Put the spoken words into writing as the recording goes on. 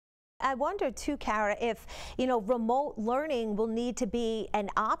I wonder too, Kara, if, remote learning will need to be an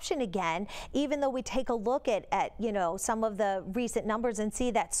option again, even though we take a look at some of the recent numbers and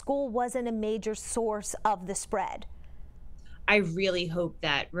see that school wasn't a major source of the spread. I really hope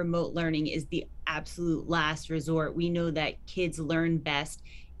that remote learning is the absolute last resort. We know that kids learn best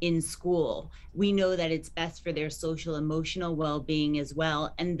in school. We know that it's best for their social emotional well-being as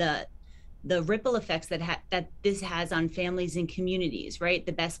well, and the ripple effects that this has on families and communities, right?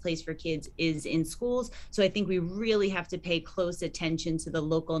 The best place for kids is in schools. So I think we really have to pay close attention to the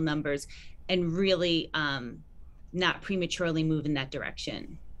local numbers and really not prematurely move in that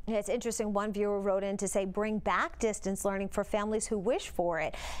direction. Yeah, it's interesting. One viewer wrote in to say, bring back distance learning for families who wish for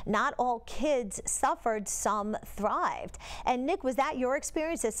it. Not all kids suffered, some thrived. And Nick, was that your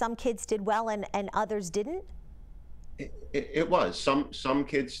experience, that some kids did well and others didn't? It was. Some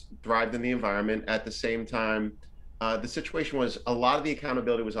kids thrived in the environment. At the same time, the situation was a lot of the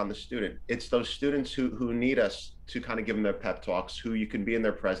accountability was on the student. It's those students who need us to kind of give them their pep talks, who you can be in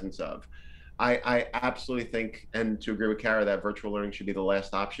their presence of. I absolutely think, and to agree with Kara, that virtual learning should be the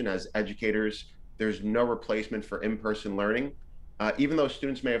last option. As educators, there's no replacement for in-person learning. Even though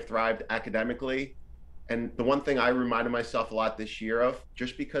students may have thrived academically, and the one thing I reminded myself a lot this year of,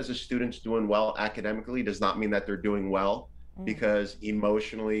 just because a student's doing well academically does not mean that they're doing well, because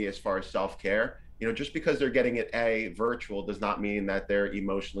emotionally, as far as self-care, just because they're getting an A virtual does not mean that they're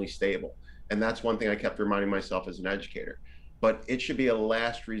emotionally stable. And that's one thing I kept reminding myself as an educator. But it should be a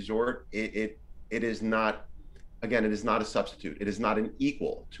last resort. It is not, again, it is not a substitute. It is not an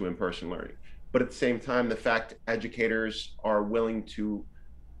equal to in-person learning. But at the same time, the fact educators are willing to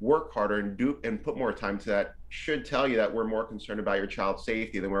work harder and put more time to that should tell you that we're more concerned about your child's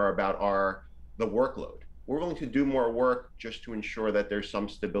safety than we're about the workload. We're willing to do more work just to ensure that there's some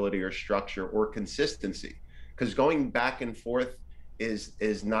stability or structure or consistency. Because going back and forth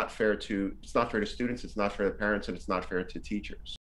is not fair to, it's not fair to students, it's not fair to parents, and it's not fair to teachers.